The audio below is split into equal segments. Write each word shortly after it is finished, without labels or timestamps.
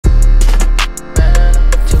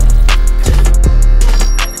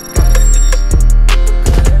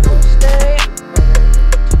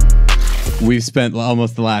we've spent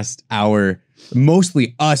almost the last hour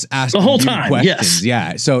mostly us asking the whole you time. questions.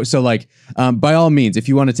 Yes. Yeah. So like, by all means, if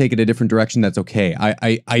you want to take it a different direction, that's okay.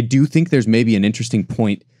 I do think there's maybe an interesting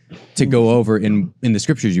point to go over in the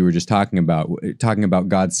scriptures you were just talking about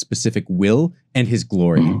God's specific will and his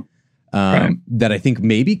glory. That I think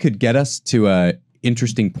maybe could get us to a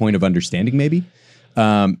interesting point of understanding, maybe.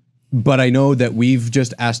 But I know that we've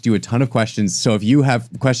just asked you a ton of questions. So if you have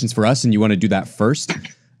questions for us and you want to do that first,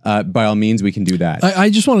 by all means, we can do that. I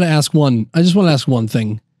just wanted to ask one. I just want to ask one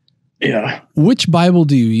thing. Yeah. Which Bible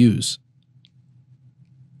do you use?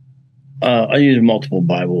 I use multiple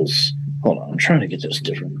Bibles. Hold on, I'm trying to get this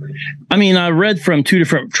different. I mean, I read from two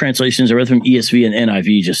different translations. I read from ESV and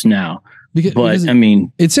NIV just now. Because I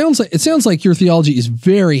mean, it sounds like your theology is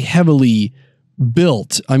very heavily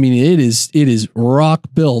built. I mean, it is rock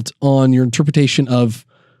built on your interpretation of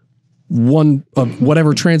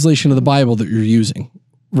whatever translation of the Bible that you're using,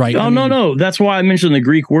 right? Oh, no. That's why I mentioned the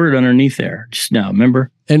Greek word underneath there just now.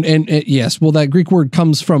 Remember? And yes, well, that Greek word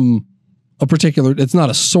comes from a particular. It's not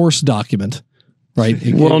a source document. Right.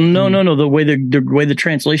 No. The way the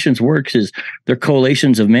translations works is they're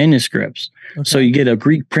collations of manuscripts. Okay. So you get a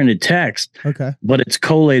Greek printed text, but it's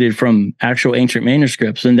collated from actual ancient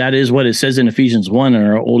manuscripts, and that is what it says in Ephesians 1, and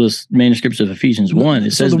our oldest manuscripts of Ephesians 1.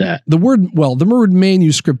 It says that the word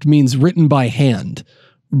manuscript means written by hand,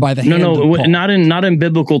 by the hand. No, not in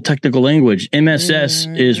biblical technical language. MSS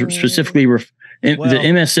is specifically the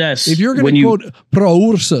MSS. If you're going to quote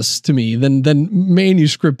proursus to me, then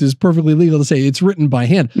manuscript is perfectly legal to say it's written by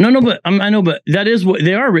hand. No, but I know, but that is what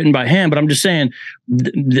they are written by hand. But I'm just saying,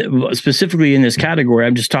 specifically in this category,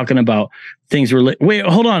 I'm just talking about things. Wait,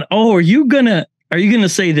 hold on. Oh, are you gonna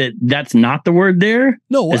say that that's not the word there?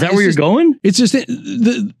 No, is that where you're going? It's just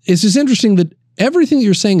interesting that everything that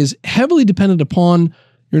you're saying is heavily dependent upon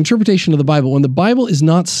your interpretation of the Bible. When the Bible is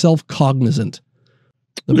not self-cognizant.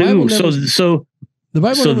 The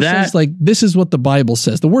Bible says, like, this is what the Bible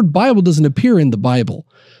says. The word Bible doesn't appear in the Bible.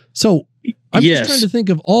 So I'm just trying to think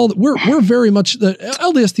of we're very much, the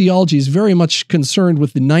LDS theology is very much concerned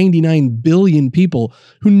with the 99 billion people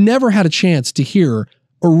who never had a chance to hear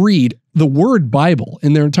or read the word Bible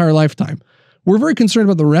in their entire lifetime. We're very concerned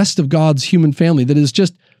about the rest of God's human family that is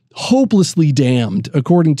just hopelessly damned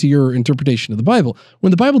according to your interpretation of the Bible,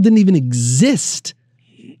 when the Bible didn't even exist.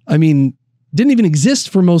 I mean, didn't even exist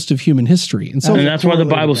for most of human history. And that's why the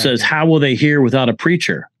Bible says, how will they hear without a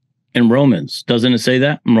preacher? In Romans, doesn't it say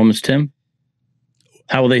that in Romans 10?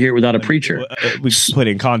 How will they hear without a preacher? We put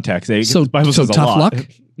in context. So the Bible says tough a lot. luck.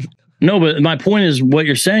 No, but my point is, what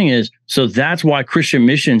you're saying is, so that's why Christian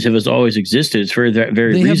missions have always existed. It's for that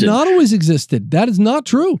very reason. They have not always existed. That is not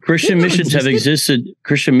true. Christian missions have existed.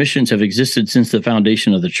 Christian missions have existed since the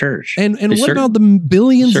foundation of the church. And what about the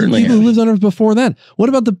billions of people who lived on earth before that? What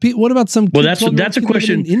about some? Well, that's a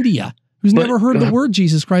question in India who's never heard the word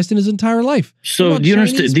Jesus Christ in his entire life. So do you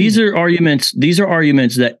understand? These are arguments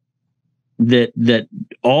that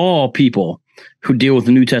all people who deal with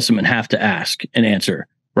the New Testament have to ask and answer.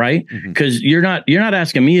 Right? Because you're not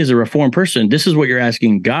asking me as a Reformed person. This is what you're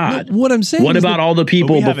asking God. No, what I'm saying. What about all the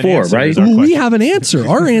people before? Right? Well, we have an answer.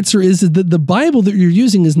 Our answer is that the Bible that you're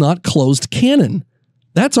using is not closed canon.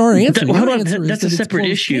 That's our answer. That's a separate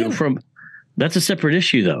issue from. That's a separate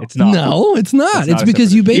issue, though. It's not. No, it's not. It's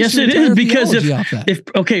because you base your entire theology off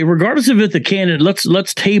that. Regardless of if the canon,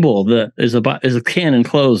 let's table is the canon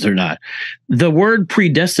closed or not. The word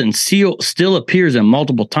predestined still appears in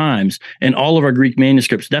multiple times in all of our Greek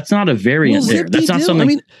manuscripts. That's not a variant there. That's not something. I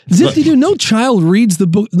mean, zip-de-doo, no child reads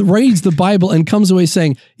the Bible and comes away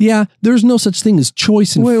saying, "Yeah, there's no such thing as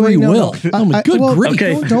choice and free will." No. Good grief!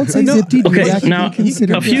 Okay, don't say zip-de-doo. Okay, now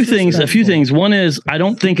a few things. One is, I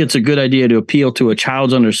don't think it's a good idea to appeal to a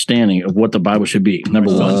child's understanding of what the Bible should be.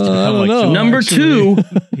 Number one. Number two,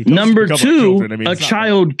 a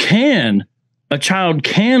child can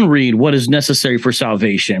read what is necessary for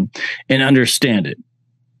salvation and understand it.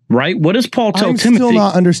 Right? What does Paul tell Timothy? I'm still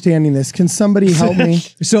not understanding this. Can somebody help me?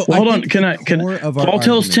 Hold on. Paul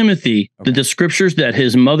tells Timothy that the scriptures that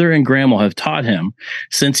his mother and grandma have taught him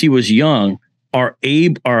since he was young are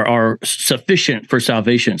sufficient for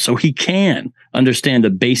salvation, so he can understand the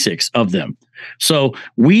basics of them. So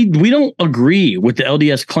we don't agree with the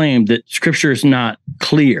LDS claim that Scripture is not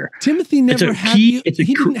clear. Timothy never had. It's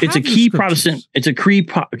a key Protestant. It's a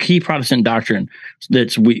key Protestant doctrine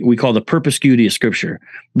that's we call the perspicuity of Scripture.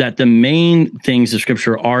 That the main things of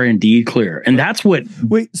Scripture are indeed clear, and that's what.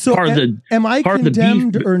 Wait, so am I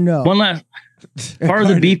condemned or no? One last. Part of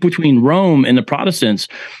the beef between Rome and the Protestants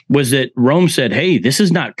was that Rome said, "Hey, this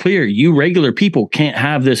is not clear. You regular people can't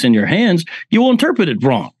have this in your hands. You will interpret it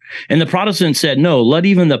wrong." And the Protestants said, no, let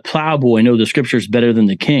even the plowboy know the scriptures better than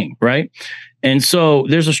the king, right? And so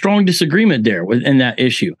there's a strong disagreement there in that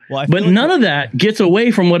issue. Well, but none of that gets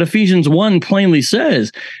away from what Ephesians 1 plainly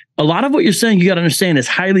says. A lot of what you're saying, you got to understand, is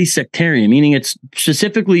highly sectarian, meaning it's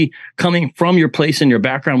specifically coming from your place and your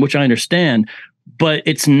background, which I understand, but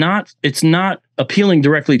it's not appealing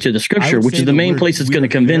directly to the scripture, which is the main place that's going to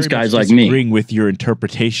convince guys like me. Agreeing with your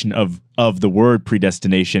interpretation of the word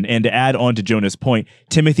predestination, and to add on to Jonah's point,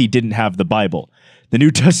 Timothy didn't have the Bible. The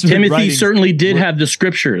New Testament. Timothy certainly did have the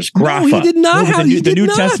scriptures. No, he did not have the New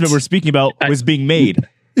Testament we're speaking about was being made.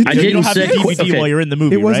 I didn't say DVD while you're in the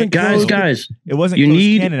movie. It wasn't right? guys. It wasn't. You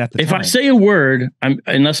need. Canon at the if time. I say a word,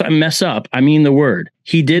 unless I mess up, I mean the word.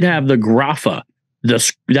 He did have the grapha.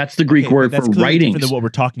 That's the Greek word for writings. That's what we're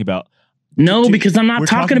talking about. No, because I'm not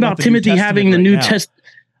talking about Timothy having the New Testament.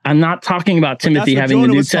 I'm not talking about Timothy having the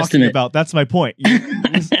New Testament. That's my point.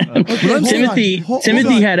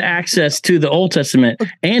 Timothy had access to the Old Testament,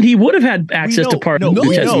 and he would have had access to part of the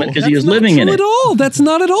New Testament because he was living in it. That's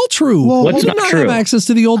not at all true. Well, what's not true? Have access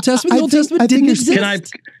to the Old Testament. The Old Testament didn't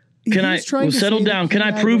exist. Can I settle down? Can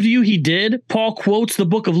I prove to you he did? Paul quotes the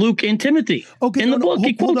book of Luke in Timothy. Okay, in the book,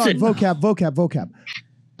 he quotes it. Vocab.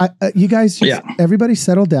 You guys, everybody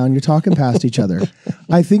settle down. You're talking past each other.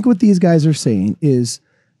 I think what these guys are saying is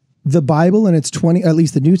the Bible and its 20, at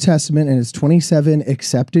least the New Testament and its 27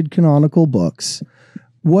 accepted canonical books,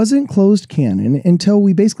 wasn't closed canon until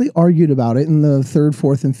we basically argued about it in the 3rd,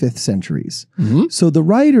 4th, and 5th centuries. Mm-hmm. So the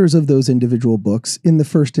writers of those individual books in the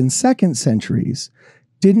 1st and 2nd centuries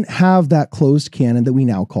didn't have that closed canon that we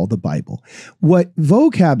now call the Bible. What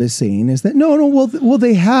Vocab is saying is that well,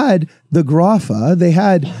 they had the Grapha, they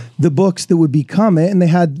had the books that would become it, and they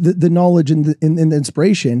had the knowledge and the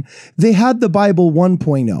inspiration. They had the Bible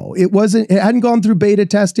 1.0. It hadn't gone through beta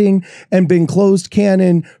testing and been closed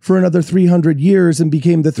canon for another 300 years and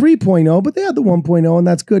became the 3.0, but they had the 1.0, and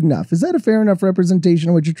that's good enough. Is that a fair enough representation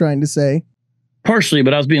of what you're trying to say? Partially,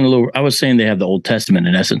 but I was saying they have the Old Testament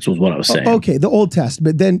in essence was what I was saying. Okay, the Old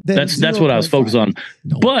Testament. Then that's what I was focused on.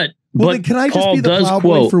 No. But can I just Paul be the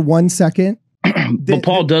plowboy for 1 second? But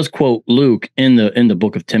Paul does quote Luke in the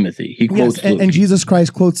book of Timothy. He quotes Luke. And Jesus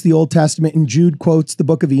Christ quotes the Old Testament, and Jude quotes the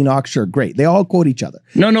book of Enoch. Sure, great. They all quote each other.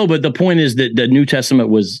 No, but the point is that the New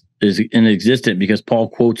Testament is inexistent because Paul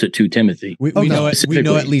quotes it to Timothy. We know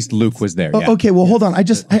at least Luke was there. Yeah. Okay, well, hold on. I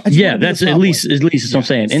just that's at least what I'm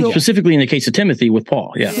saying, and specifically in the case of Timothy with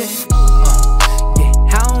Paul. Yeah.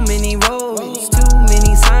 How many roads? Too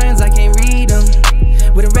many signs I can't read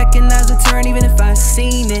them. Wouldn't recognize the turn even if I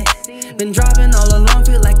seen it. Been driving all